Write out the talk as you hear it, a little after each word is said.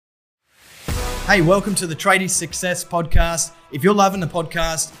Hey, welcome to the Tradie Success Podcast. If you're loving the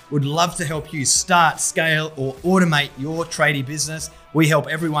podcast, would love to help you start, scale, or automate your tradie business. We help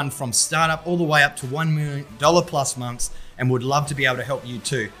everyone from startup all the way up to $1 million plus months, and would love to be able to help you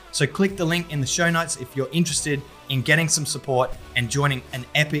too. So click the link in the show notes if you're interested in getting some support and joining an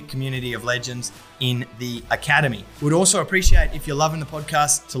epic community of legends in the Academy. We'd also appreciate if you're loving the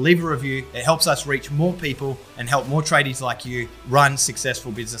podcast to leave a review. It helps us reach more people and help more tradies like you run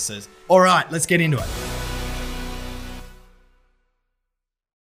successful businesses. All right, let's get into it.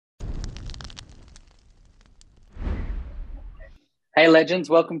 Hey legends,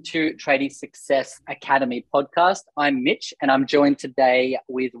 welcome to Tradie Success Academy podcast. I'm Mitch and I'm joined today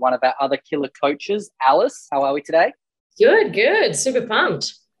with one of our other killer coaches, Alice. How are we today? Good. Super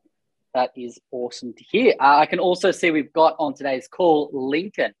pumped. That is awesome to hear. I can also see we've got on today's call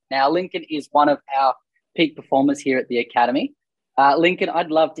Lincoln. Now, Lincoln is one of our peak performers here at the Academy. Lincoln,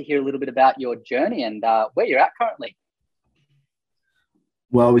 I'd love to hear a little bit about your journey and where you're at currently.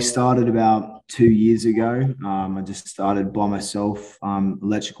 Well, we started about 2 years ago. I just started by myself,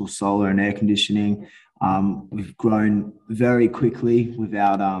 electrical, solar and air conditioning. We've grown very quickly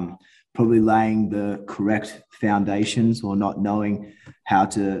without probably laying the correct foundations or not knowing how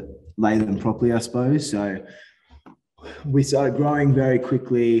to lay them properly, I suppose. So we started growing very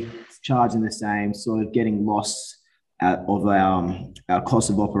quickly, charging the same, sort of getting lost of our cost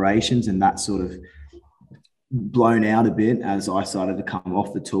of operations, and that sort of blown out a bit as I started to come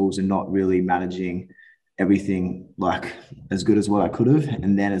off the tools and not really managing everything like as good as what I could have.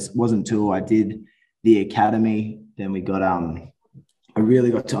 And then it wasn't until I did the Academy, then we got I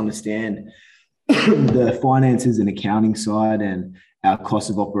really got to understand the finances and accounting side and our cost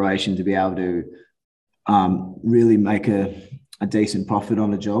of operation to be able to really make a decent profit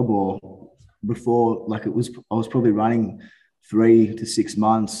on a job. Or before, I was probably running 3 to 6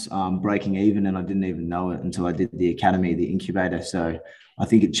 months breaking even, and I didn't even know it until I did the Academy, the incubator. So I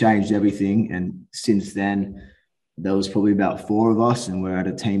think it changed everything. And since then, there was probably about 4 of us, and we're at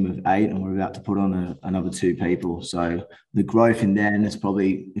a team of 8, and we're about to put on another 2 people. So the growth in then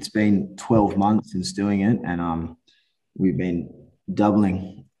it's been 12 months since doing it, and we've been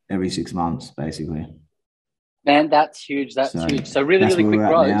doubling every 6 months, basically. Man, that's huge. That's huge. So really quick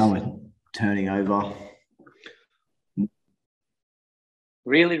growth. Now we're turning over.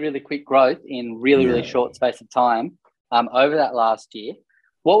 Really quick growth in really short space of time over that last year.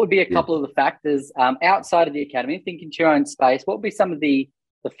 What would be a couple of the factors outside of the Academy, thinking to your own space, what would be some of the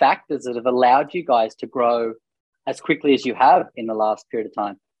factors that have allowed you guys to grow as quickly as you have in the last period of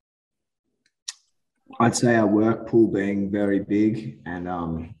time? I'd say our work pool being very big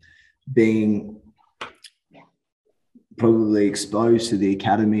and being probably exposed to the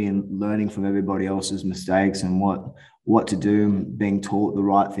Academy and learning from everybody else's mistakes and what to do, being taught the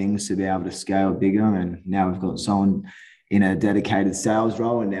right things to be able to scale bigger. And now we've got someone in a dedicated sales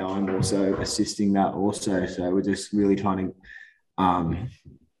role, and now I'm also assisting that also. So we're just really trying to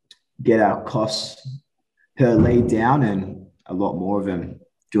get our costs per lead down, and a lot more of them,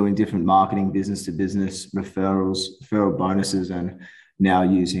 doing different marketing, business to business, referral bonuses, and now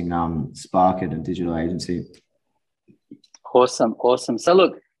using Sparkit and digital agency. Awesome. So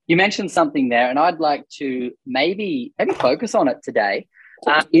look, you mentioned something there, and I'd like to maybe focus on it today.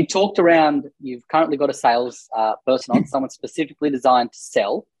 You talked around, you've currently got a sales person on, someone specifically designed to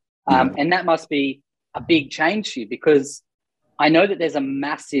sell. And that must be a big change for you, because I know that there's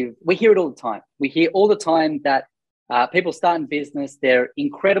we hear it all the time. We hear all the time that people start in business, they're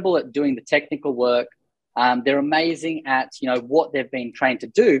incredible at doing the technical work. They're amazing at, what they've been trained to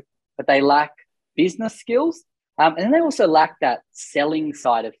do, but they lack business skills. And then they also lack that selling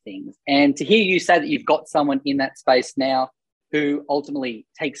side of things. And to hear you say that you've got someone in that space now who ultimately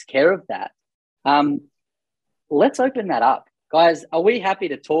takes care of that, let's open that up. Guys, are we happy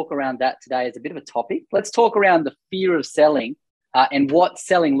to talk around that today as a bit of a topic? Let's talk around the fear of selling and what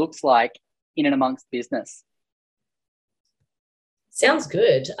selling looks like in and amongst business. Sounds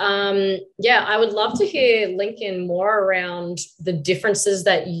good. I would love to hear, Lincoln, more around the differences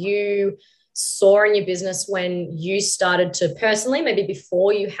that you saw in your business when you started to personally, maybe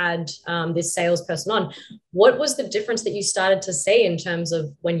before you had this salesperson on. What was the difference that you started to see in terms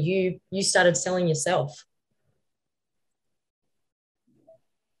of when you started selling yourself?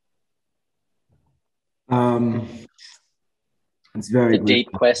 It's very a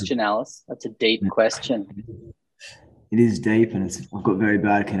deep question, Alice. That's a deep question. It is deep, and I've got very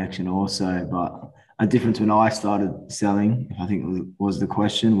bad connection also. But a difference when I started selling, I think was the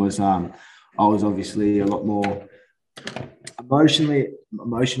question, was I was obviously a lot more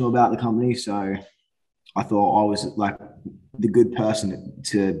emotional about the company. So I thought I was like the good person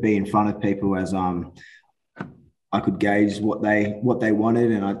to be in front of people, as I could gauge what they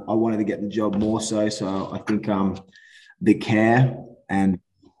wanted, and I wanted to get the job more so. So I think the care, and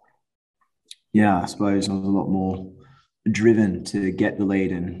I suppose I was a lot more driven to get the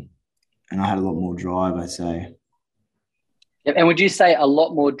lead, and I had a lot more drive, I'd say. Yep. And would you say a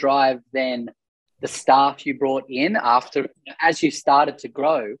lot more drive than the staff you brought in after, as you started to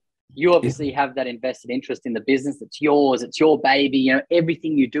grow? You obviously have that invested interest in the business. It's yours. It's your baby.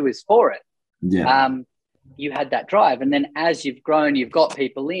 Everything you do is for it. Yeah. You had that drive. And then as you've grown, you've got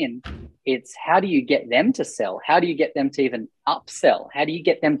people in. It's how do you get them to sell? How do you get them to even upsell? How do you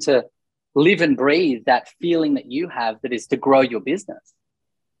get them to live and breathe that feeling that you have, that is to grow your business?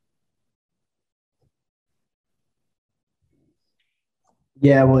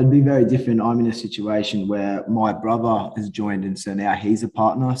 Yeah, well, it'd be very different. I'm in a situation where my brother has joined, and so now he's a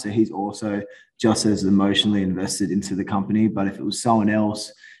partner. So he's also just as emotionally invested into the company. But if it was someone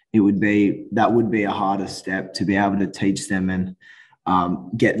else, that would be a harder step to be able to teach them and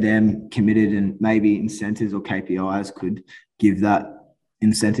get them committed, and maybe incentives or KPIs could give that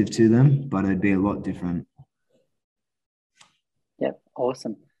incentive to them, but it'd be a lot different. Yep,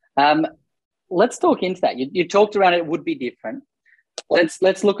 awesome. Let's talk into that. You talked around it would be different.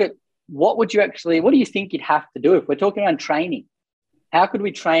 Let's look at what do you think you'd have to do if we're talking around training? How could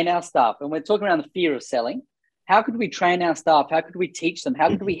we train our staff? And we're talking around the fear of selling. How could we train our staff? How could we teach them? How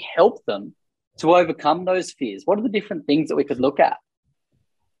could we help them to overcome those fears? What are the different things that we could look at?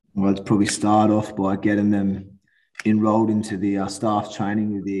 Well, I'd probably start off by getting them enrolled into the staff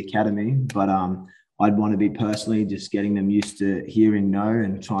training with the academy, but I'd want to be personally just getting them used to hearing no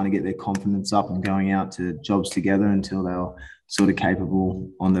and trying to get their confidence up and going out to jobs together until they're sort of capable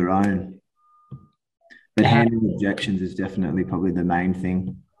on their own. But handling objections is definitely probably the main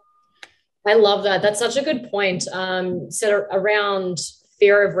thing. I love that. That's such a good point. So around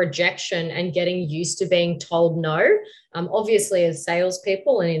fear of rejection and getting used to being told no. Obviously, as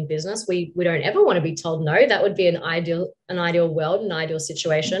salespeople and in business, we don't ever want to be told no. That would be an ideal world, an ideal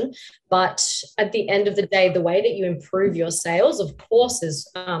situation. But at the end of the day, the way that you improve your sales, of course,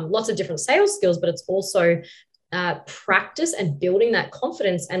 is lots of different sales skills, but it's also practice and building that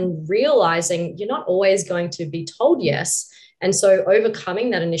confidence and realizing you're not always going to be told yes. And so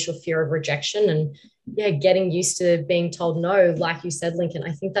overcoming that initial fear of rejection and getting used to being told no, like you said, Lincoln,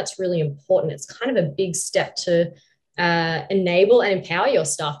 I think that's really important. It's kind of a big step to enable and empower your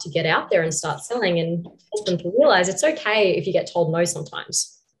staff to get out there and start selling, and help them to realize it's okay if you get told no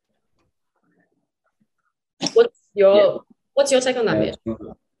sometimes. What's your take on that, Mitch?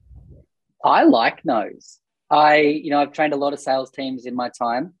 I like no's. I've trained a lot of sales teams in my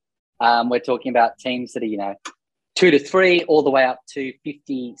time. We're talking about teams that are, 2 to 3 all the way up to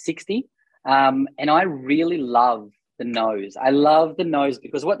 50, 60. And I really love the no's. I love the no's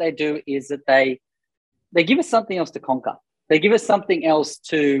because what they do is that they give us something else to conquer. They give us something else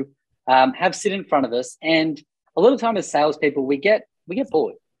to have sit in front of us. And a lot of time as salespeople, we get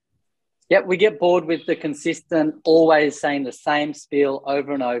bored. Yep, we get bored with the consistent, always saying the same spiel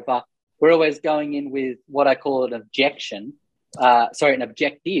over and over. We're always going in with what I call an objective,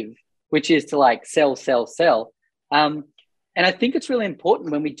 which is to sell, sell, sell. And I think it's really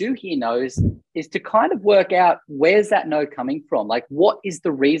important when we do hear no's is to kind of work out where's that no coming from? What is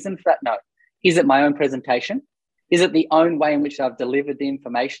the reason for that no? Is it my own presentation? Is it the own way in which I've delivered the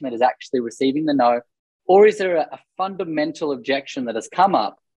information that is actually receiving the no? Or is there a fundamental objection that has come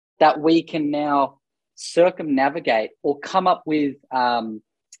up that we can now circumnavigate or come up with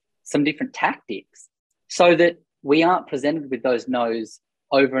some different tactics so that we aren't presented with those no's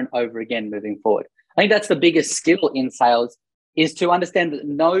over and over again moving forward? I think that's the biggest skill in sales, is to understand that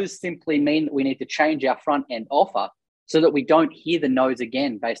no's simply mean that we need to change our front end offer so that we don't hear the no's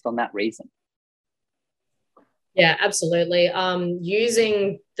again based on that reason. Yeah, absolutely.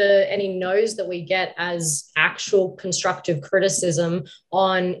 Using any no's that we get as actual constructive criticism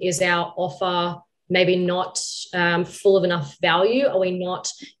on, is our offer maybe not full of enough value? Are we not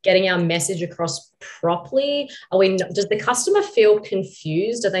getting our message across properly? Does the customer feel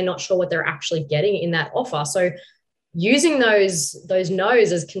confused? Are they not sure what they're actually getting in that offer? So using those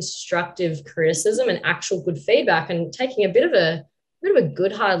no's as constructive criticism and actual good feedback, and taking a bit of a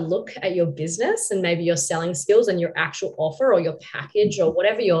good hard look at your business and maybe your selling skills and your actual offer or your package or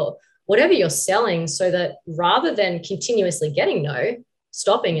whatever you're selling, so that rather than continuously getting no,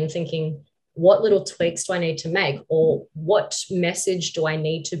 stopping and thinking, what little tweaks do I need to make, or what message do I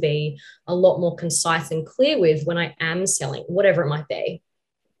need to be a lot more concise and clear with when I am selling, whatever it might be.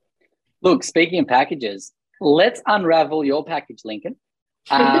 Look, speaking of packages, let's unravel your package, Lincoln.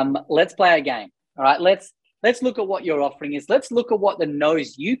 Let's play a game. All right, let's let's look at what your offering is. Let's look at what the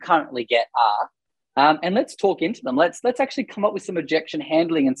no's you currently get are. And let's talk into them. Let's actually come up with some objection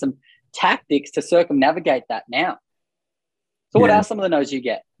handling and some tactics to circumnavigate that now. So what are some of the no's you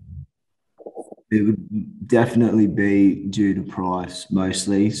get? It would definitely be due to price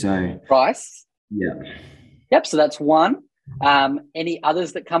mostly. So price. Yeah. Yep. So that's one. Any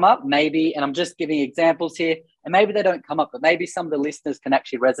others that come up? Maybe, and I'm just giving examples here, and maybe they don't come up, but maybe some of the listeners can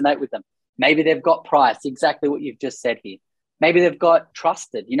actually resonate with them. Maybe they've got price, exactly what you've just said here. Maybe they've got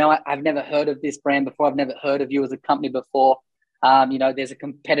trusted. You know, I've never heard of this brand before. I've never heard of you as a company before. You know, there's a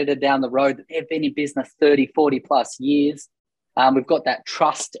competitor down the road that they've been in business 30, 40 plus years. We've got that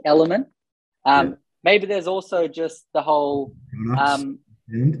trust element. Maybe there's also just the whole,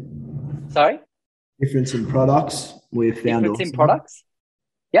 sorry? Difference in products. We've found difference in products.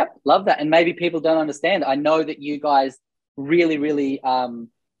 Yep, love that. And maybe people don't understand. I know that you guys really, really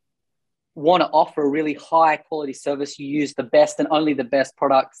want to offer a really high quality service. You use the best and only the best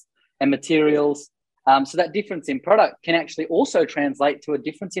products and materials. So that difference in product can actually also translate to a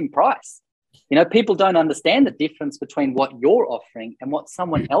difference in price. You know, people don't understand the difference between what you're offering and what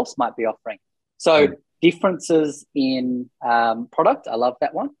someone else might be offering. So differences in product, I love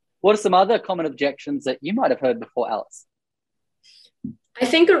that one. What are some other common objections that you might have heard before, Alice? I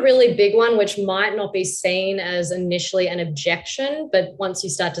think a really big one, which might not be seen as initially an objection, but once you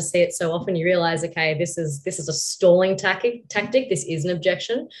start to see it so often, you realize, okay, this is a stalling tactic. This is an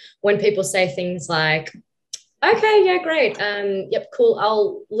objection. When people say things like, okay, yeah, great. Yep,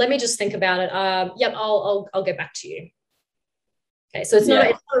 cool. Let me just think about it. Yep, I'll get back to you. Okay, so it's not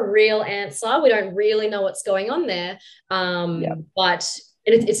a real answer. We don't really know what's going on there, but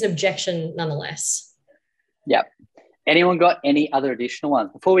it's an objection nonetheless. Yep. Anyone got any other additional ones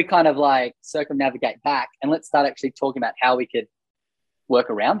before we kind of like circumnavigate back, and let's start actually talking about how we could work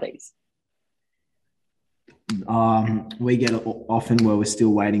around these? We get it often where we're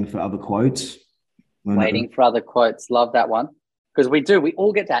still waiting for other quotes. Waiting for other quotes. Love that one. Because we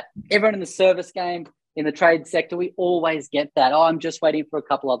all get that. Everyone in the service game, in the trade sector, we always get that. Oh, I'm just waiting for a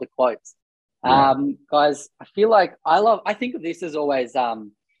couple other quotes. Guys, I feel like I think of this as always,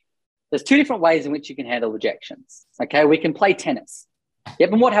 there's two different ways in which you can handle objections. Okay, we can play tennis.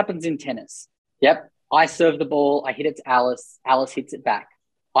 Yep, and what happens in tennis? Yep, I serve the ball, I hit it to Alice, Alice hits it back.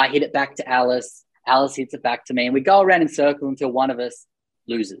 I hit it back to Alice, Alice hits it back to me, and we go around in circles until one of us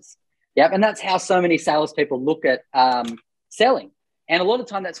loses. Yep, and that's how so many salespeople look at selling. And a lot of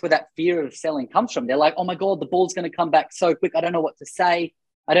time that's where that fear of selling comes from. They're like, oh my God, the ball's going to come back so quick. I don't know what to say.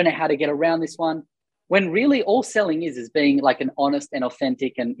 I don't know how to get around this one. When really all selling is being like an honest and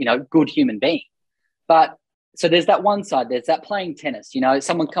authentic and, you know, good human being. But so there's that one side, there's that playing tennis, you know,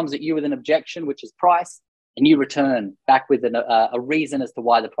 someone comes at you with an objection, which is price, and you return back with a reason as to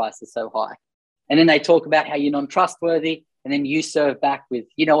why the price is so high. And then they talk about how you're non-trustworthy, and then you serve back with,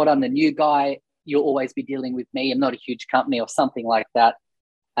 you know what, I'm the new guy. You'll always be dealing with me. I'm not a huge company or something like that.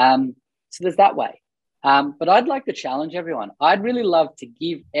 So there's that way. But I'd like to challenge everyone. I'd really love to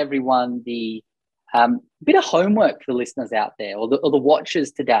give everyone the bit of homework for the listeners out there or the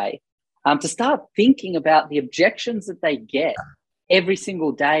watchers today to start thinking about the objections that they get every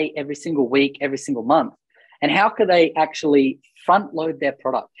single day, every single week, every single month. And how can they actually front load their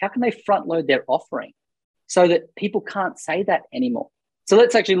product? How can they front load their offering so that people can't say that anymore? So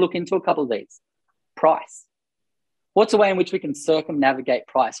let's actually look into a couple of these. Price. What's a way in which we can circumnavigate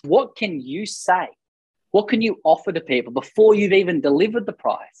price? What can you say? What can you offer to people before you've even delivered the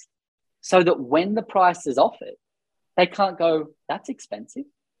price so that when the price is offered, they can't go, that's expensive.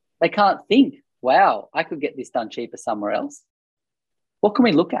 They can't think, wow, I could get this done cheaper somewhere else. What can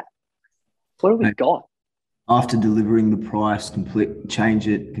we look at? What have we got? After delivering the price, change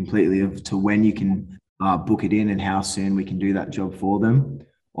it completely to when you can book it in and how soon we can do that job for them.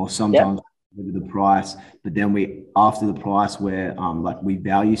 Or sometimes deliver the price, but then after the price, where we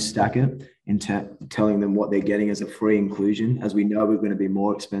value stack it and telling them what they're getting as a free inclusion, as we know we're going to be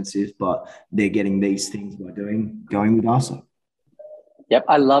more expensive, but they're getting these things by going with us. Yep,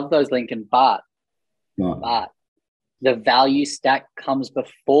 I love those, Lincoln, but the value stack comes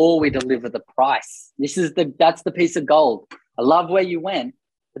before we deliver the price. That's the piece of gold. I love where you went,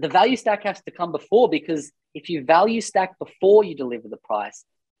 but the value stack has to come before, because if you value stack before you deliver the price,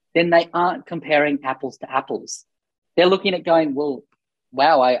 then they aren't comparing apples to apples. They're looking at going, well,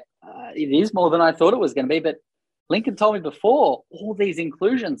 wow, it is more than I thought it was going to be, but Lincoln told me before all these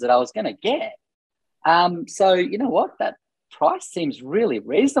inclusions that I was going to get. So you know what? That price seems really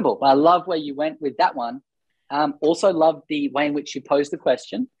reasonable. I love where you went with that one. Also love the way in which you posed the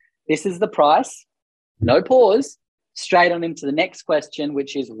question. This is the price, no pause, straight on into the next question,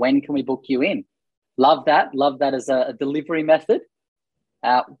 which is when can we book you in? Love that. Love that as a delivery method.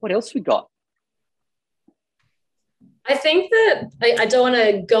 What else we got? I think that I don't want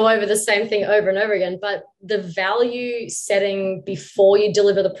to go over the same thing over and over again, but the value setting before you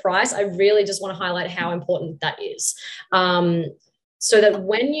deliver the price, I really just want to highlight how important that is. So that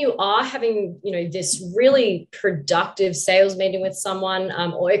when you are having, this really productive sales meeting with someone,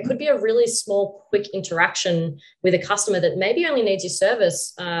 or it could be a really small, quick interaction with a customer that maybe only needs your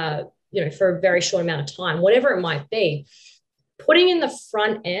service, for a very short amount of time, whatever it might be, putting in the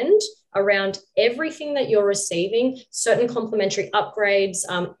front end around everything that you're receiving, certain complimentary upgrades,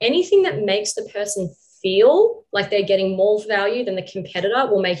 anything that makes the person feel like they're getting more value than the competitor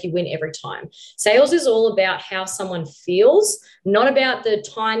will make you win every time. Sales is all about how someone feels, not about the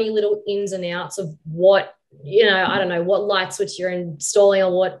tiny little ins and outs of what, I don't know, what light switch you're installing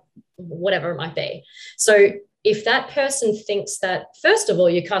or whatever it might be. So if that person thinks that, first of all,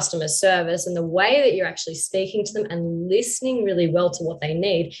 your customer service and the way that you're actually speaking to them and listening really well to what they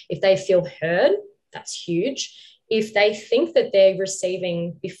need, if they feel heard, that's huge. If they think that they're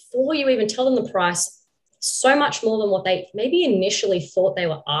receiving, before you even tell them the price, so much more than what they maybe initially thought they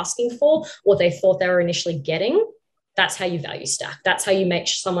were asking for, what they thought they were initially getting, that's how you value stack. That's how you make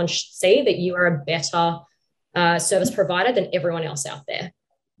someone see that you are a better service provider than everyone else out there.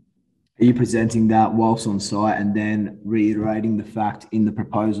 Are you presenting that whilst on site and then reiterating the fact in the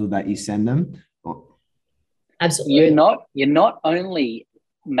proposal that you send them? Absolutely. You're not only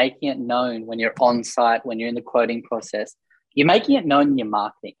making it known when you're on site, when you're in the quoting process, you're making it known in your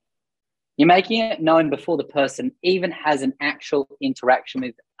marketing. You're making it known before the person even has an actual interaction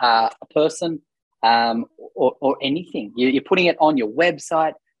with a person or anything. You're putting it on your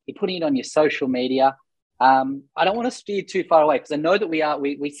website. You're putting it on your social media. I don't want to steer too far away because I know that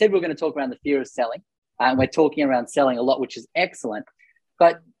we said we're going to talk around the fear of selling, and we're talking around selling a lot, which is excellent.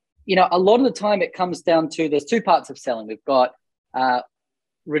 But, a lot of the time it comes down to, there's two parts of selling. We've got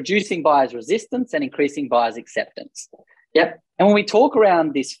reducing buyers' resistance and increasing buyers' acceptance. Yep. And when we talk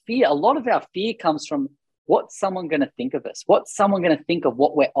around this fear, a lot of our fear comes from what's someone going to think of us? What's someone going to think of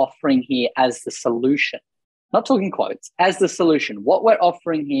what we're offering here as the solution? Not talking quotes, as the solution. What we're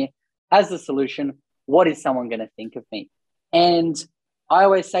offering here as the solution, what is someone going to think of me? And I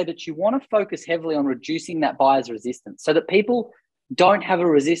always say that you want to focus heavily on reducing that buyer's resistance so that people don't have a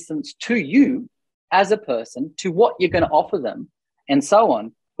resistance to you as a person, to what you're going to offer them, and so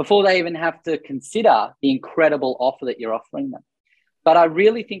on, before they even have to consider the incredible offer that you're offering them. But I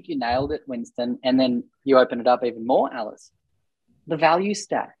really think you nailed it, Winston. And then you open it up even more, Alice. The value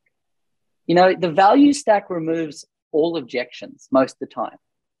stack. The value stack removes all objections most of the time.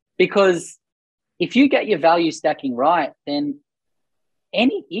 Because if you get your value stacking right, then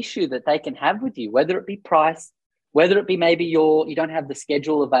any issue that they can have with you, whether it be price, whether it be maybe you don't have the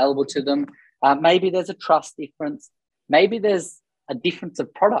schedule available to them, maybe there's a trust difference, maybe there's a difference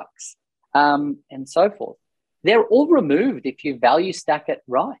of products, and so forth. They're all removed if you value stack it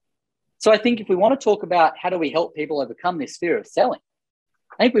right. So I think if we want to talk about how do we help people overcome this fear of selling,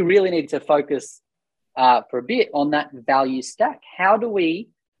 I think we really need to focus for a bit on that value stack. How do we,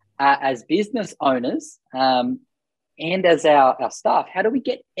 as business owners and as our staff, how do we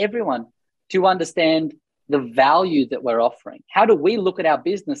get everyone to understand the value that we're offering? How do we look at our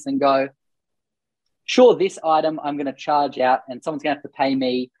business and go, sure, this item I'm going to charge out and someone's going to have to pay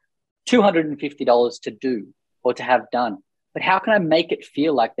me $250 to do or to have done. But how can I make it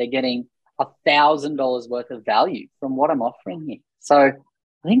feel like they're getting $1,000 worth of value from what I'm offering here? So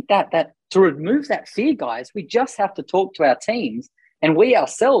I think that to remove that fear, guys, we just have to talk to our teams, and we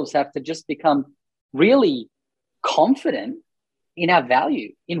ourselves have to just become really confident in our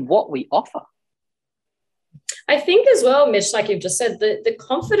value, in what we offer. I think as well, Mitch, like you've just said, the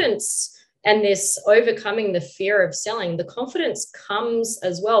confidence and this overcoming the fear of selling, the confidence comes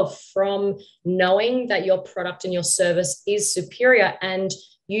as well from knowing that your product and your service is superior, and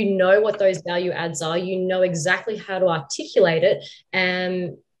you know what those value adds are. You know exactly how to articulate it,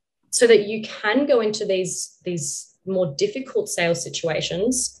 and so that you can go into these more difficult sales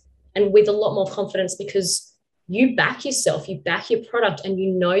situations and with a lot more confidence, because you back yourself, you back your product, and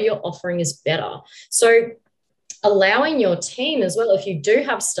you know your offering is better. So allowing your team as well, if you do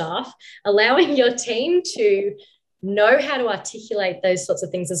have staff, allowing your team to know how to articulate those sorts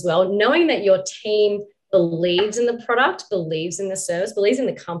of things as well, knowing that your team believes in the product, believes in the service, believes in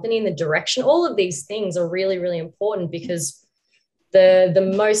the company and the direction. All of these things are really, really important, because the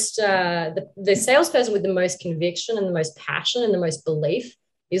salesperson with the most conviction and the most passion and the most belief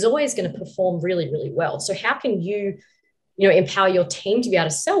is always going to perform really, really well. So how can you empower your team to be able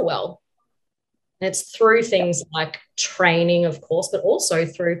to sell well? And it's through things like training, of course, but also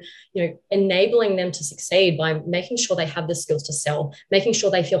through, enabling them to succeed by making sure they have the skills to sell, making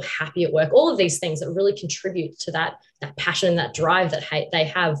sure they feel happy at work, all of these things that really contribute to that passion and that drive that they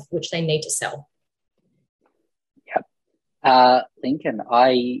have, which they need to sell. Yep. Lincoln,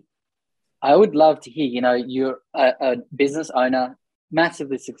 I would love to hear, you're a business owner,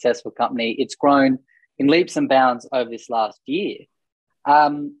 massively successful company. It's grown in leaps and bounds over this last year.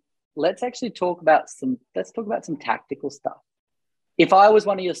 Let's talk about some tactical stuff. If I was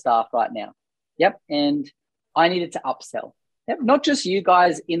one of your staff right now, and I needed to upsell, not just you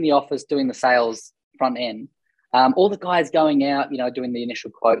guys in the office doing the sales front end, all the guys going out, doing the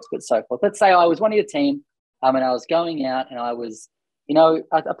initial quotes, but so forth. Let's say I was one of your team, and I was going out and I was,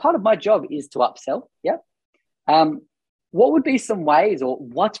 a part of my job is to upsell. What would be some ways, or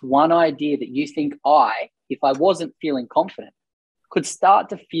what's one idea that you think if I wasn't feeling confident, could start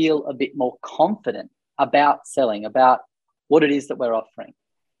to feel a bit more confident about selling, about what it is that we're offering?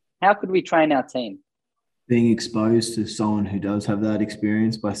 How could we train our team? Being exposed to someone who does have that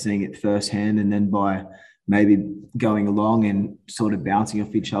experience, by seeing it firsthand, and then by maybe going along and sort of bouncing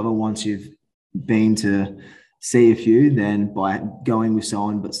off each other once you've been to see a few, then by going with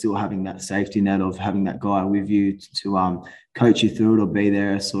someone but still having that safety net of having that guy with you to coach you through it, or be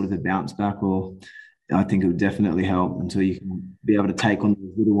there as sort of a bounce back, or I think it would definitely help until you can be able to take on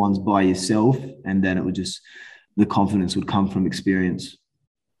the little ones by yourself, and then the confidence would come from experience.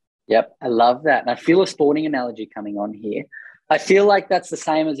 Yep, I love that. And I feel a sporting analogy coming on here. I feel like that's the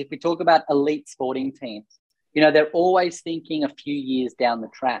same as if we talk about elite sporting teams. They're always thinking a few years down the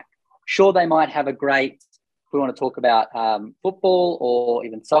track. Sure, they might have a great, if we want to talk about football or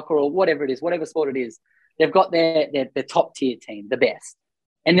even soccer or whatever it is, whatever sport it is, they've got their top tier team, the best.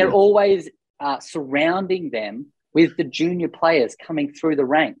 And they're always surrounding them with the junior players coming through the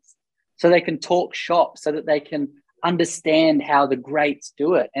ranks, so they can talk shop, so that they can understand how the greats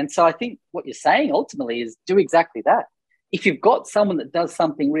do it. And so I think what you're saying ultimately is do exactly that. If you've got someone that does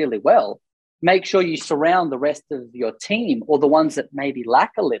something really well, make sure you surround the rest of your team, or the ones that maybe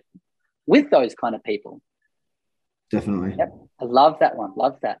lack a little, with those kind of people. Definitely. Yep. I love that one.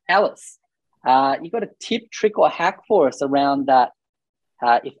 Love that. Alice, you got a tip, trick, or hack for us around that?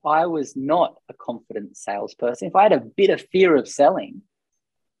 If I was not a confident salesperson, if I had a bit of fear of selling,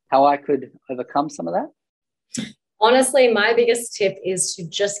 how I could overcome some of that? Honestly, my biggest tip is to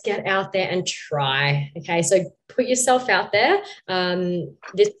just get out there and try. Okay, so put yourself out there.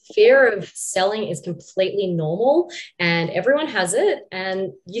 This fear of selling is completely normal, and everyone has it.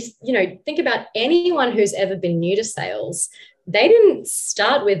 And you think about anyone who's ever been new to sales. They didn't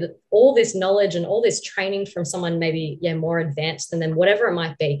start with all this knowledge and all this training from someone maybe more advanced than them, whatever it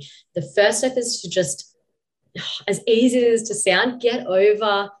might be. The first step is to just, as easy as to sound, get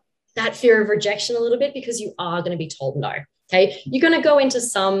over that fear of rejection a little bit, because you are going to be told no. Okay. You're going to go into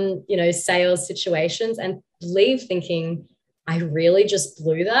some, sales situations and leave thinking, I really just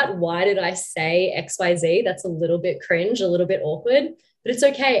blew that. Why did I say XYZ? That's a little bit cringe, a little bit awkward, but it's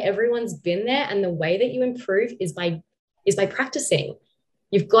okay. Everyone's been there. And the way that you improve is by practicing.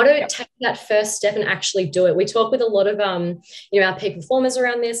 You've got to take that first step and actually do it. We talk with a lot of, our peak performers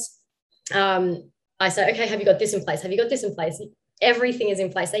around this. I say, okay, have you got this in place? Have you got this in place? Everything is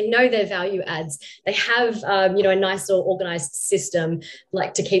in place. They know their value adds. They have, a nice little organized system,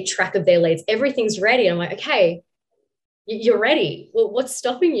 like to keep track of their leads. Everything's ready. I'm like, okay, you're ready. Well, what's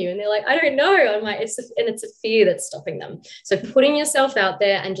stopping you? And they're like, I don't know. I'm like, it's a fear that's stopping them. So putting yourself out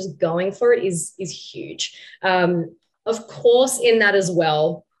there and just going for it is huge. Of course, in that as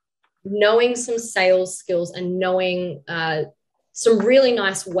well, knowing some sales skills and knowing some really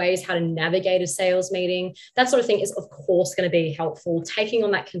nice ways how to navigate a sales meeting, that sort of thing is, of course, going to be helpful. Taking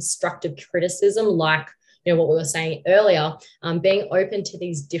on that constructive criticism, like what we were saying earlier, being open to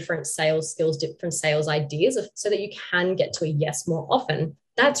these different sales skills, different sales ideas, so that you can get to a yes more often.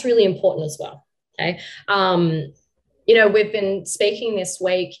 That's really important as well. Okay. We've been speaking this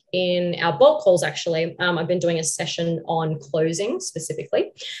week in our bulk calls, actually. I've been doing a session on closing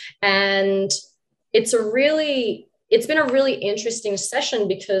specifically. And it's been a really interesting session,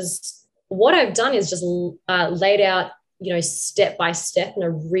 because what I've done is just laid out, step by step in a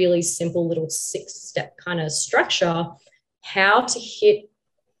really simple little 6-step kind of structure, how to hit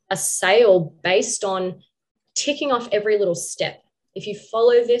a sale based on ticking off every little step. If you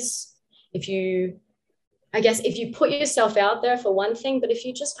follow this, if you put yourself out there for one thing, but if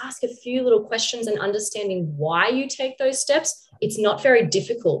you just ask a few little questions and understanding why you take those steps, it's not very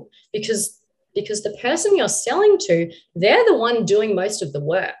difficult, because the person you're selling to, they're the one doing most of the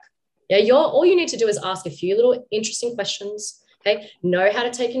work. Yeah, all you need to do is ask a few little interesting questions, Okay, know how to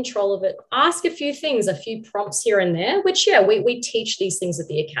take control of it. Ask a few things, a few prompts here and there, which, yeah, we teach these things at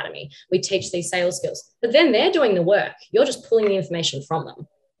the academy. We teach these sales skills, but then they're doing the work. You're just pulling the information from them.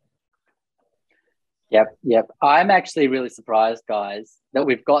 Yep. I'm actually really surprised, guys, that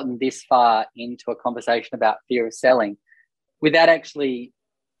we've gotten this far into a conversation about fear of selling without actually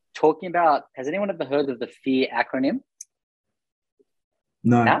talking about, has anyone ever heard of the FEAR acronym?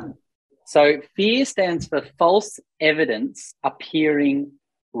 No. So FEAR stands for false evidence appearing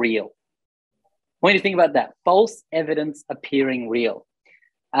real. When you think about that, false evidence appearing real.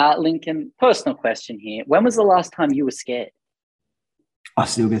 Lincoln, personal question here. When was the last time you were scared? I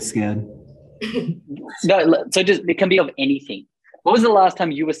still get scared. No, so just it can be of anything. What was the last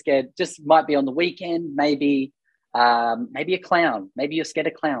time you were scared? Just might be on the weekend, maybe a clown. Maybe you're scared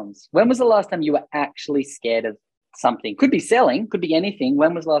of clowns. When was the last time you were actually scared of something? Could be selling, could be anything.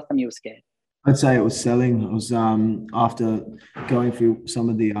 When was the last time you were scared? I'd say it was selling. It was after going through some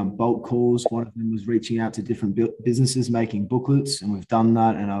of the bulk calls. One of them was reaching out to different businesses, making booklets, and we've done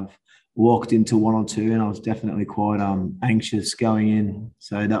that. And I've walked into one or two, and I was definitely quite anxious going in.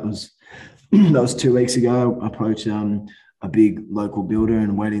 So that was 2 weeks ago. I approached a big local builder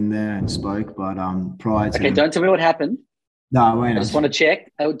and went in there and spoke. But prior to don't tell me what happened. No, wait. I just want to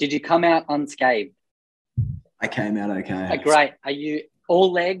check. Did you come out unscathed? I came out okay. Great. Are you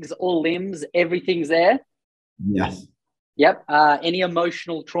all legs, all limbs, everything's there? Yes. Yep. Any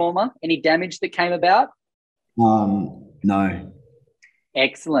emotional trauma? Any damage that came about? No.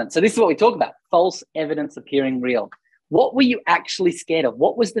 Excellent. So this is what we talk about: false evidence appearing real. What were you actually scared of?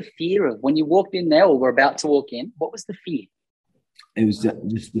 What was the fear of when you walked in there or were about to walk in? What was the fear? It was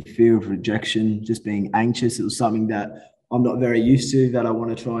just the fear of rejection, just being anxious. It was something that I'm not very used to, that I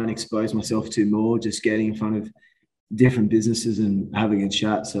want to try and expose myself to more, just getting in front of different businesses and having a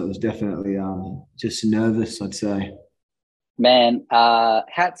chat. So it was definitely just nervous, I'd say. Man,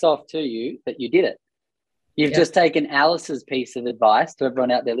 hats off to you that you did it. You've just taken Alice's piece of advice to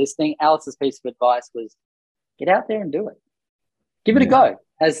everyone out there listening. Alice's piece of advice was get out there and do it. Give it a go,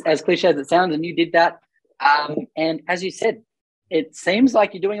 as cliche as it sounds, and you did that. And as you said, it seems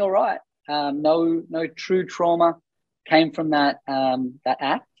like you're doing all right. No true trauma came from that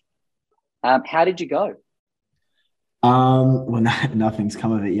act. How did you go? Well, nothing's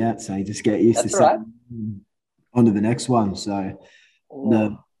come of it yet, so you just get used to something. On to the next one. So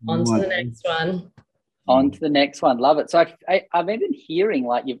on to the next one. On to the next one. Love it. So I've been hearing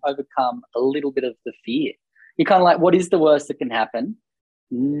like you've overcome a little bit of the fear. You're kind of like, what is the worst that can happen?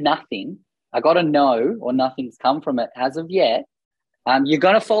 Nothing. I got to know, or nothing's come from it as of yet. You're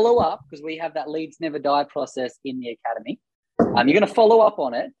going to follow up because we have that leads never die process in the academy. You're going to follow up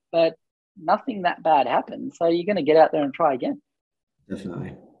on it, but nothing that bad happened. So you're going to get out there and try again.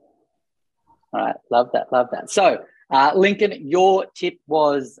 Definitely. All right. Love that. So Lincoln, your tip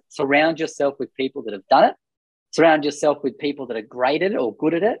was surround yourself with people that have done it. Surround yourself with people that are great at it or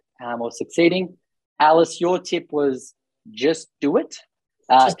good at it or succeeding. Alice, your tip was just do it.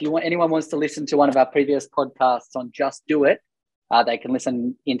 If anyone wants to listen to one of our previous podcasts on just do it, they can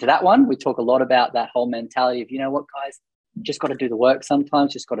listen into that one. We talk a lot about that whole mentality of, you know what, guys, just got to do the work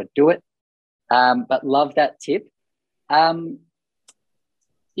sometimes, just got to do it. But love that tip. You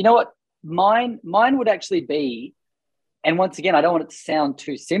know what? Mine would actually be, and once again, I don't want it to sound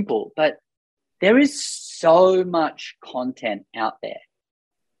too simple, but there is so much content out there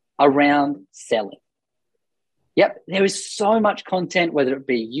around selling. Yep, there is so much content, whether it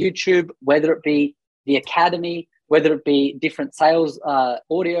be YouTube, whether it be the academy, whether it be different sales,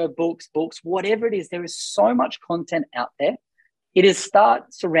 audio books, whatever it is, there is so much content out there. It is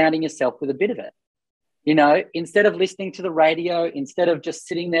start surrounding yourself with a bit of it. You know, instead of listening to the radio, instead of just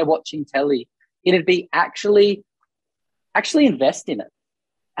sitting there watching telly, it'd be actually invest in it.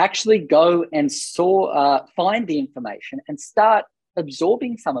 Actually go and find the information and start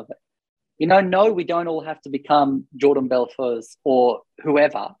absorbing some of it. You know, no, we don't all have to become Jordan Belfors or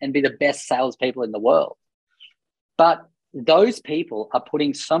whoever and be the best salespeople in the world. But those people are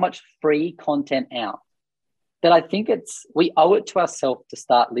putting so much free content out that I think we owe it to ourselves to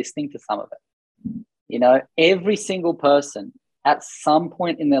start listening to some of it. You know, every single person at some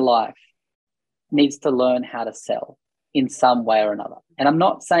point in their life needs to learn how to sell in some way or another. And I'm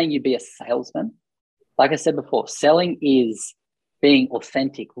not saying you be a salesman. Like I said before, selling is being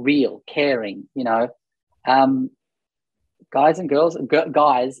authentic, real, caring, you know. Guys and girls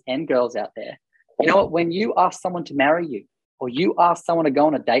out there, you know what? When you ask someone to marry you or you ask someone to go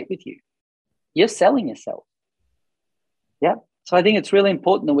on a date with you, you're selling yourself. Yeah. So I think it's really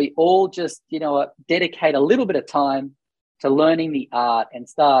important that we all just, you know, dedicate a little bit of time to learning the art and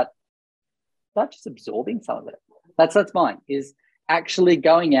start just absorbing some of it. That's mine, is actually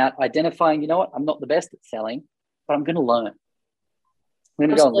going out, identifying, you know what, I'm not the best at selling, but I'm going to learn. I'm going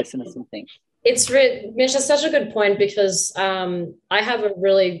to go and listen to some things. Mitch, that's such a good point, because I have a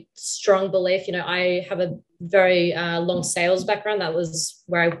really strong belief. I have a very long sales background. That was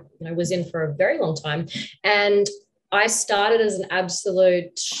where I was in for a very long time. And I started as an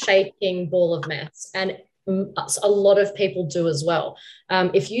absolute shaking ball of mess. And a lot of people do as well.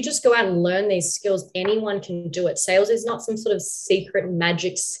 If you just go out and learn these skills, anyone can do it. Sales is not some sort of secret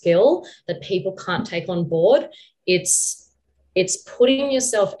magic skill that people can't take on board. It's putting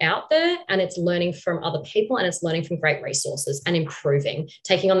yourself out there, and it's learning from other people, and it's learning from great resources and improving,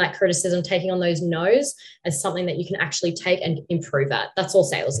 taking on that criticism, taking on those no's as something that you can actually take and improve at. That's all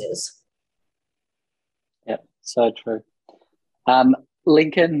sales is. Yep, so true.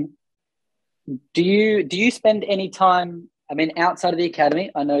 Lincoln, do you spend any time, I mean, outside of the academy?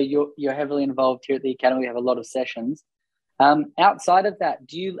 I know you're heavily involved here at the academy. We have a lot of sessions. Outside of that,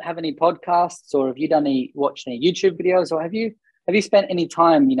 do you have any podcasts, or have you watched any YouTube videos, or have you spent any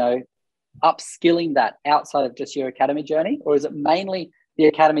time, upskilling that outside of just your academy journey, or is it mainly the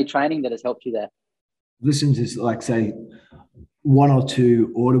academy training that has helped you there? Listen to, like, say, one or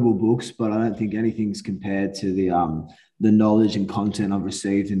two Audible books, but I don't think anything's compared to the knowledge and content I've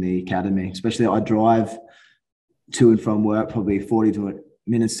received in the academy. Especially, I drive to and from work probably 40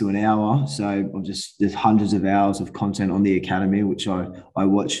 minutes to an hour. So there's hundreds of hours of content on the academy, which I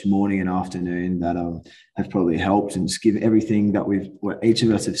watch morning and afternoon, that have probably helped, and just give everything that each of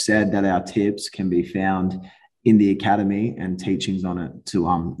us have said, that our tips can be found in the academy, and teachings on it to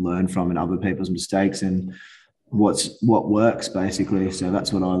learn from, and other people's mistakes and what works, basically. So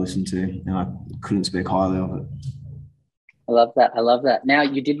that's what I listen to, and I couldn't speak highly of it. I love that. Now,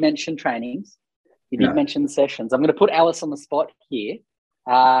 you did mention trainings. You did mention sessions. I'm going to put Alice on the spot here.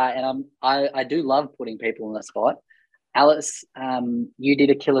 And I do love putting people on the spot. Alice, you did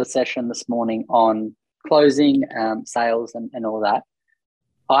a killer session this morning on closing, sales, and all that.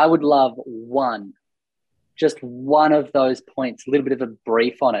 I would love just one of those points, a little bit of a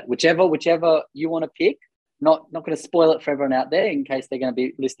brief on it, whichever you want to pick. Not going to spoil it for everyone out there in case they're going to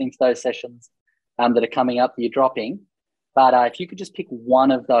be listening to those sessions that are coming up that you're dropping. But if you could just pick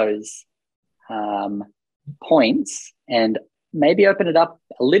one of those points and maybe open it up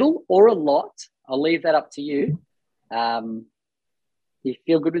a little or a lot. I'll leave that up to you. You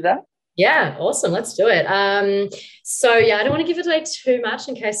feel good with that? Yeah, awesome. Let's do it. I don't want to give it away too much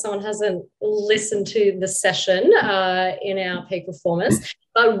in case someone hasn't listened to the session in our peak performers.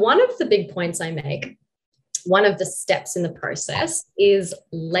 But one of the big points I make, one of the steps in the process, is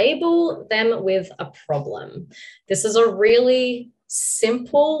label them with a problem. This is a really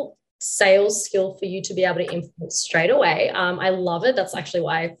simple sales skill for you to be able to implement straight away. I love it. That's actually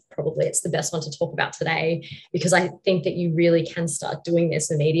why probably it's the best one to talk about today, because I think that you really can start doing this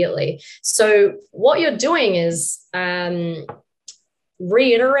immediately. So what you're doing is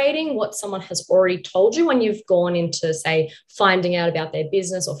reiterating what someone has already told you when you've gone into, say, finding out about their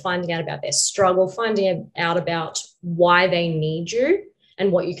business, or finding out about their struggle, finding out about why they need you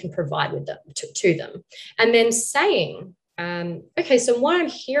and what you can provide with them to them. And then saying, okay, so what I'm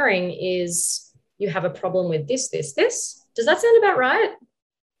hearing is you have a problem with this. Does that sound about right?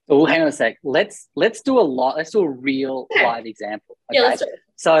 Oh, hang on a sec. Let's do a real live example. Okay? Yeah, let's do it.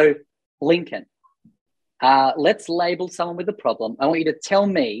 So, Lincoln, let's label someone with a problem. I want you to tell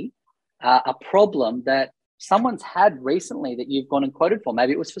me a problem that someone's had recently that you've gone and quoted for.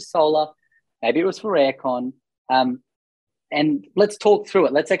 Maybe it was for solar, maybe it was for aircon. And let's talk through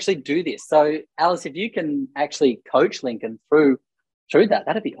it. Let's actually do this. So, Alice, if you can actually coach Lincoln through that,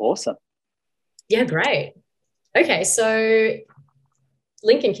 that'd be awesome. Yeah, great. Okay, so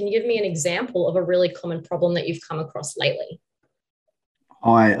Lincoln, can you give me an example of a really common problem that you've come across lately?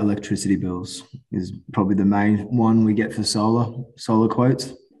 High electricity bills is probably the main one we get for solar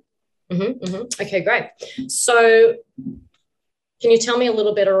quotes. Okay, great. So can you tell me a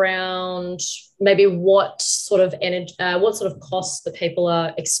little bit around maybe what sort of costs the people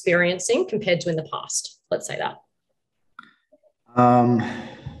are experiencing compared to in the past? Let's say that.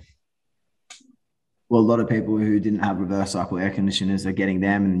 Well, a lot of people who didn't have reverse cycle air conditioners are getting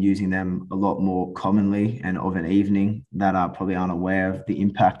them and using them a lot more commonly and of an evening, that are probably unaware of the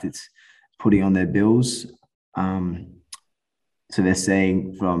impact it's putting on their bills. So they're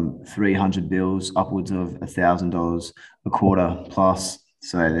seeing from 300 bills upwards of $1,000 a quarter plus.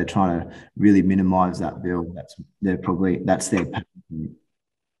 So they're trying to really minimize that bill. That's their pain.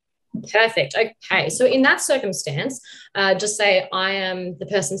 Perfect. Okay. So in that circumstance, just say I am the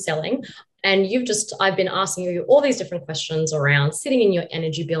person selling. And I've been asking you all these different questions around sitting in your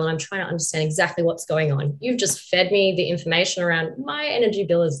energy bill, and I'm trying to understand exactly what's going on. You've just fed me the information around my energy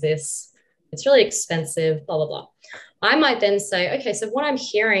bill is this, it's really expensive, blah, blah, blah. I might then say, okay, so what I'm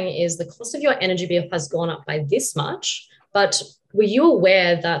hearing is the cost of your energy bill has gone up by this much, but were you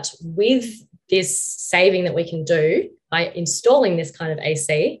aware that with this saving that we can do by installing this kind of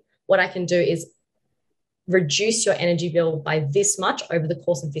AC, what I can do is reduce your energy bill by this much over the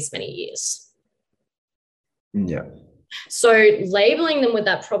course of this many years. Yeah. So labeling them with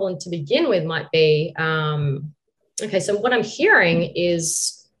that problem to begin with might be, okay, so what I'm hearing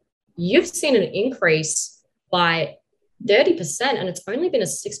is you've seen an increase by 30% and it's only been a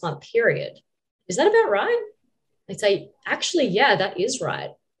 6-month period. Is that about right? I'd say, actually, yeah, that is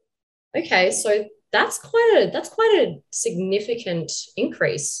right. Okay, so that's quite a significant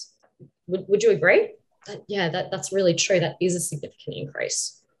increase. Would you agree? That's really true. That is a significant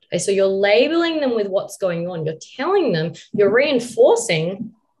increase. Okay, so you're labeling them with what's going on. You're telling them, you're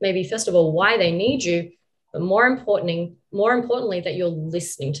reinforcing maybe first of all why they need you, but more importantly, that you're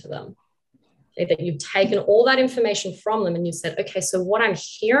listening to them. Okay, that you've taken all that information from them and you've said, okay, so what I'm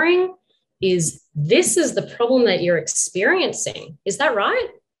hearing is this is the problem that you're experiencing. Is that right?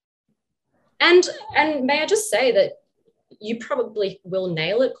 And may I just say that you probably will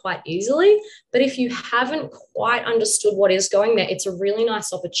nail it quite easily, but if you haven't quite understood what is going there, it's a really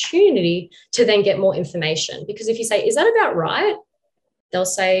nice opportunity to then get more information. Because if you say, is that about right? They'll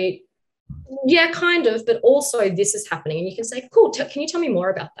say, yeah, kind of, but also this is happening. And you can say, cool, can you tell me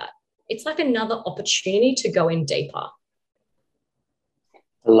more about that? It's like another opportunity to go in deeper.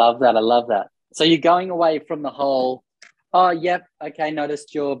 I love that. So you're going away from the whole, oh, yep, okay,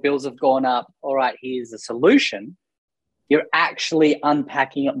 noticed your bills have gone up. All right, here's a solution. You're actually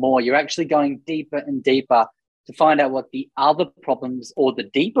unpacking it more. You're actually going deeper and deeper to find out what the other problems or the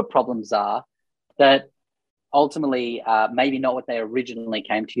deeper problems are that ultimately maybe not what they originally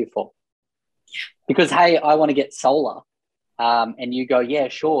came to you for. Because, hey, I want to get solar. And you go, yeah,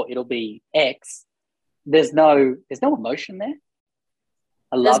 sure, it'll be X. There's no emotion there.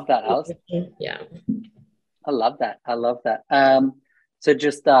 I love that, Alice. Yeah. I love that. So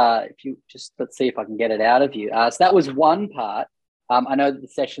just let's see if I can get it out of you. So that was one part. I know that the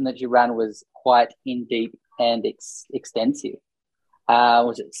session that you ran was quite in deep and extensive.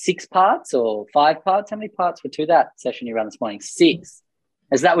 Was it 6 parts or 5 parts? How many parts were to that session you ran this morning? 6.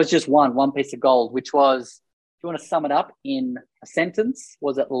 As that was just one piece of gold, which was, do you want to sum it up in a sentence?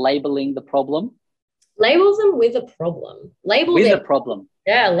 Was it labeling the problem? Label them with a problem. Label with them. a problem.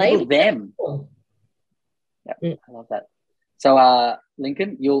 Yeah, label them. Yeah, I love that. So,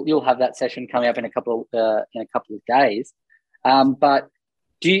 Lincoln, you'll have that session coming up in a couple of days. But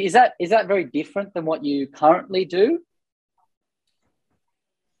is that very different than what you currently do?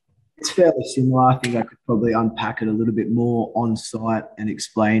 It's fairly similar. I think I could probably unpack it a little bit more on site and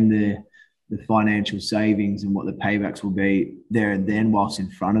explain the financial savings and what the paybacks will be there and then whilst in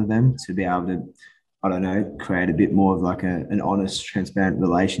front of them to be able to, I don't know, create a bit more of like an honest, transparent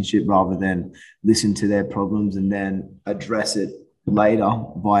relationship rather than listen to their problems and then address it later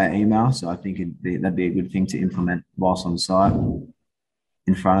via email. So I think that'd be a good thing to implement whilst on site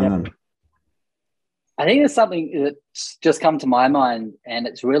in front of them. I think there's something that's just come to my mind and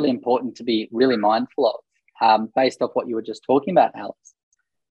it's really important to be really mindful of based off what you were just talking about, Alex.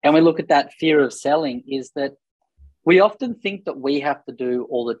 And we look at that fear of selling is that we often think that we have to do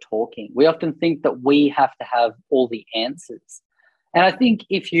all the talking. We often think that we have to have all the answers. And I think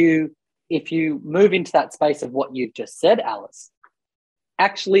if you move into that space of what you've just said, Alice,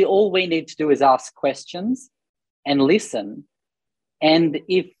 actually all we need to do is ask questions and listen. And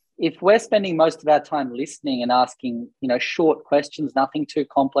if we're spending most of our time listening and asking, short questions, nothing too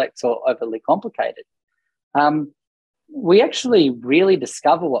complex or overly complicated, we actually really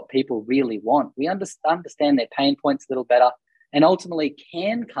discover what people really want. We understand their pain points a little better and ultimately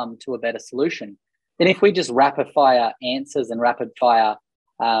can come to a better solution than if we just rapid fire answers and rapid fire,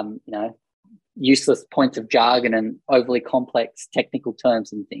 useless points of jargon and overly complex technical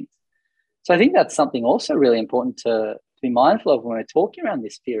terms and things. So I think that's something also really important to be mindful of when we're talking around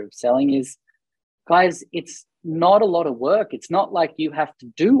this fear of selling is, guys, it's not a lot of work. It's not like you have to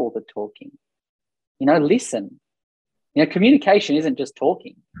do all the talking. Listen. Communication isn't just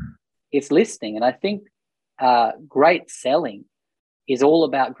talking, it's listening. And I think great selling is all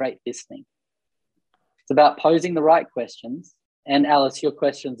about great listening. It's about posing the right questions. And Alice, your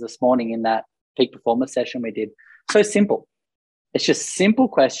questions this morning in that peak performance session we did, so simple. It's just simple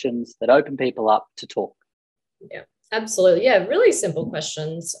questions that open people up to talk. Yeah. Absolutely. Yeah, really simple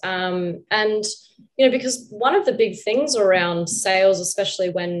questions. And, because one of the big things around sales, especially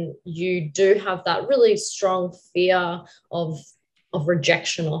when you do have that really strong fear of,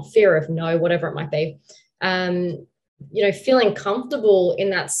 rejection or fear of no, whatever it might be, feeling comfortable in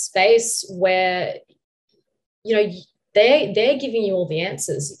that space where, you know, they're giving you all the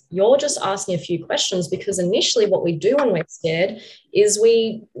answers. You're just asking a few questions, because initially what we do when we're scared is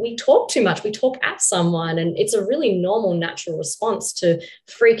we talk too much. We talk at someone, and it's a really normal, natural response to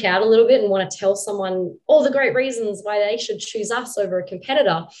freak out a little bit and want to tell someone all the great reasons why they should choose us over a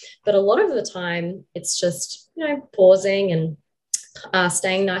competitor. But a lot of the time it's just, pausing and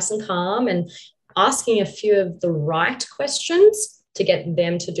staying nice and calm and asking a few of the right questions to get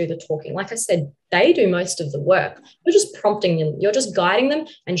them to do the talking. Like I said, they do most of the work. You're just prompting them. You're just guiding them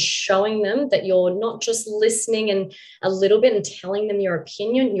and showing them that you're not just listening and a little bit and telling them your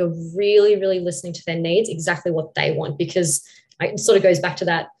opinion. You're really, really listening to their needs, exactly what they want, because it sort of goes back to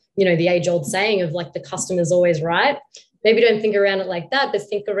that, the age-old saying of like the customer's always right. Maybe don't think around it like that, but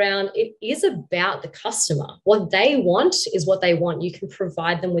think around it is about the customer. What they want is what they want. You can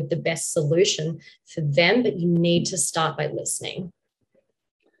provide them with the best solution for them, but you need to start by listening.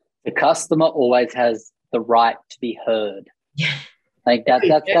 The customer always has the right to be heard. Yeah. Like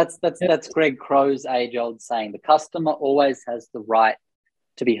that's Greg Crow's age-old saying. The customer always has the right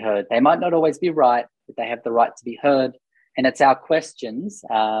to be heard. They might not always be right, but they have the right to be heard. And it's our questions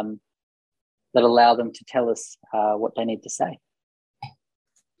that allow them to tell us what they need to say.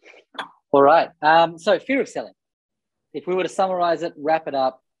 All right. So fear of selling. If we were to summarize it, wrap it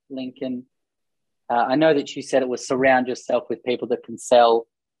up, Lincoln, I know that you said it was surround yourself with people that can sell.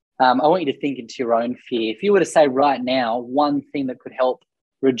 I want you to think into your own fear. If you were to say right now, one thing that could help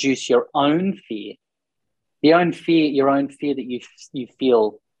reduce your own fear, your own fear that you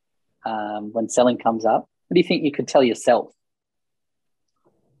feel when selling comes up, what do you think you could tell yourself?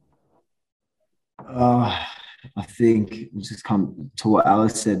 I think just come to what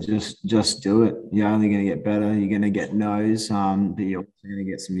Alice said. Just do it. You're only going to get better. You're going to get no's, but you're going to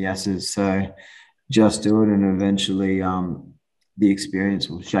get some yeses. So just do it, and eventually, the experience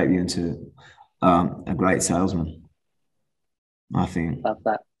will shape you into a great salesman, I think.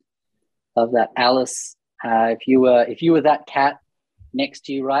 Love that. Alice, if you were that cat next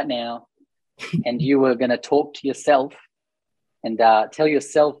to you right now, and you were going to talk to yourself and tell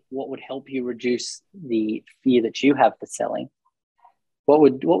yourself what would help you reduce the fear that you have for selling, what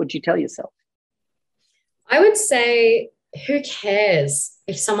would you tell yourself? I would say, who cares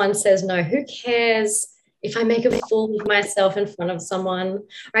if someone says no? Who cares if I make a fool of myself in front of someone,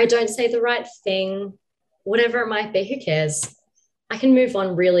 or I don't say the right thing, whatever it might be? Who cares? I can move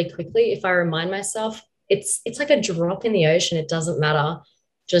on really quickly if I remind myself it's like a drop in the ocean. It doesn't matter.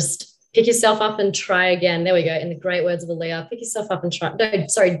 Just pick yourself up and try again. There we go. In the great words of Aaliyah, pick yourself up and try. No,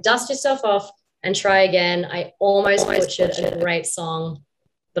 sorry, dust yourself off and try again. I almost butchered a great song,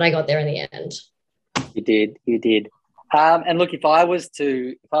 but I got there in the end. You did. And look, if I was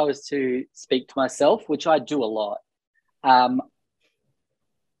to speak to myself, which I do a lot,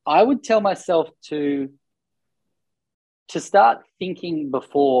 I would tell myself to start thinking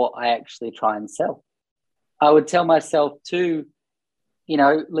before I actually try and sell. I would tell myself to,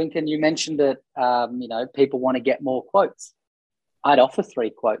 Lincoln, you mentioned that, people want to get more quotes. I'd offer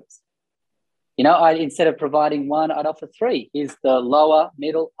 3 quotes. Instead of providing one, I'd offer 3. Here's the lower,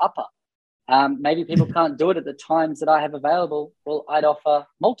 middle, upper. Maybe people can't do it at the times that I have available. Well, I'd offer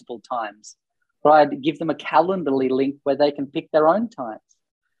multiple times, or I'd give them a Calendly link where they can pick their own times.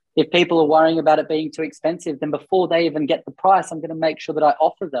 If people are worrying about it being too expensive, then before they even get the price, I'm going to make sure that I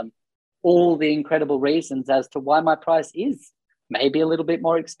offer them all the incredible reasons as to why my price is maybe a little bit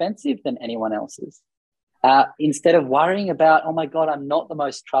more expensive than anyone else's. Instead of worrying about, oh my God, I'm not the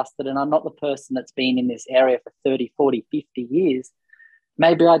most trusted and I'm not the person that's been in this area for 30, 40, 50 years.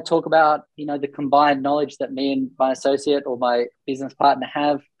 Maybe I'd talk about, the combined knowledge that me and my associate or my business partner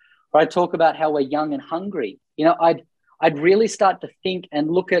have, or I'd talk about how we're young and hungry. I'd really start to think and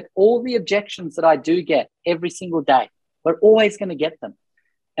look at all the objections that I do get every single day. We're always going to get them.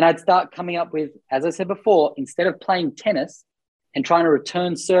 And I'd start coming up with, as I said before, instead of playing tennis and trying to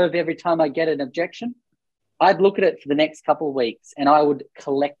return serve every time I get an objection, I'd look at it for the next couple of weeks and I would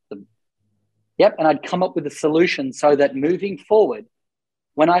collect them. Yep. And I'd come up with a solution so that moving forward,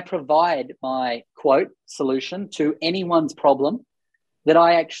 when I provide my quote solution to anyone's problem, that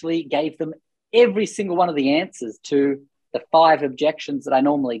I actually gave them every single one of the answers to the 5 objections that I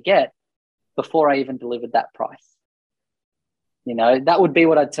normally get before I even delivered that price. That would be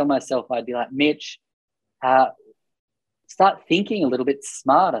what I'd tell myself. I'd be like, Mitch, start thinking a little bit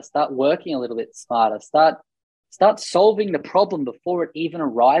smarter, start working a little bit smarter, start Start solving the problem before it even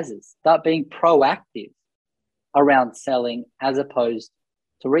arises. Start being proactive around selling as opposed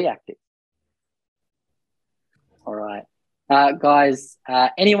to reactive. All right. Guys,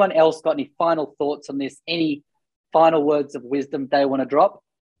 anyone else got any final thoughts on this? Any final words of wisdom they want to drop?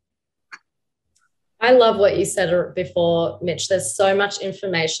 I love what you said before, Mitch. There's so much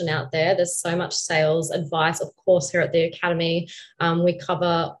information out there. There's so much sales advice. Of course, here at the Academy, we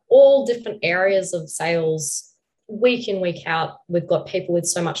cover all different areas of sales week in, week out. We've got people with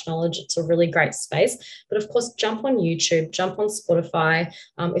so much knowledge. It's a really great space. But of course, jump on YouTube, jump on Spotify.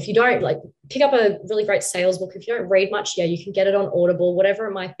 If you don't pick up a really great sales book. If you don't read much, you can get it on Audible, whatever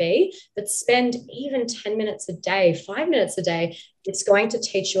it might be. But spend even 10 minutes a day, 5 minutes a day. It's going to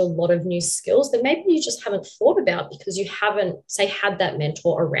teach you a lot of new skills that maybe you just haven't thought about because you haven't, say, had that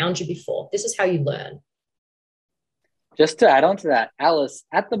mentor around you before. This is how you learn. Just to add on to that, Alice,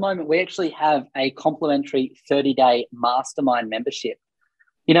 at the moment, we actually have a complimentary 30-day mastermind membership.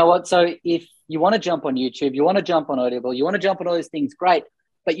 You know what? So if you want to jump on YouTube, you want to jump on Audible, you want to jump on all these things, great.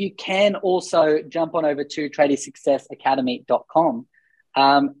 But you can also jump on over to tradiesuccessacademy.com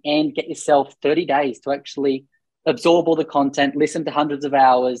and get yourself 30 days to actually absorb all the content, listen to hundreds of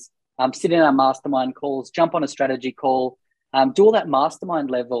hours, sit in our mastermind calls, jump on a strategy call, do all that mastermind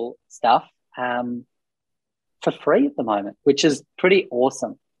level stuff for free at the moment, which is pretty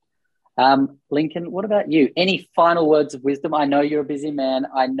awesome. Lincoln, what about you? Any final words of wisdom? I know you're a busy man.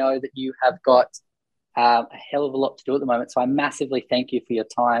 I know that you have got a hell of a lot to do at the moment. So I massively thank you for your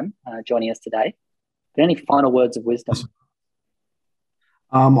time joining us today. But any final words of wisdom?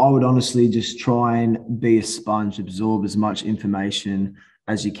 I would honestly just try and be a sponge, absorb as much information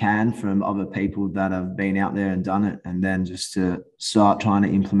as you can from other people that have been out there and done it, and then just to start trying to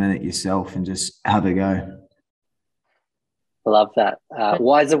implement it yourself and just have a go. I love that.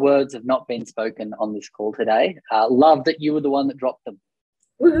 Wiser words have not been spoken on this call today. Love that you were the one that dropped them.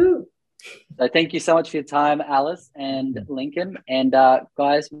 Woohoo! So thank you so much for your time, Alice and Lincoln. And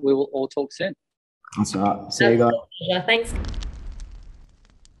guys, we will all talk soon. That's all right. See you guys. Yeah, thanks.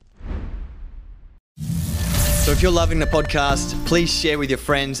 So if you're loving the podcast, please share with your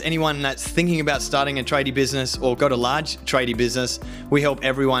friends. Anyone that's thinking about starting a tradie business or got a large tradie business, we help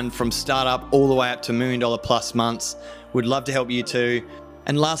everyone from startup all the way up to $1 million plus months. We'd love to help you too.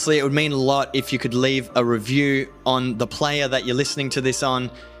 And lastly, it would mean a lot if you could leave a review on the player that you're listening to this on.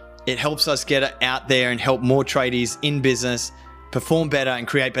 It helps us get it out there and help more tradies in business perform better and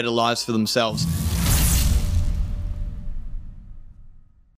create better lives for themselves.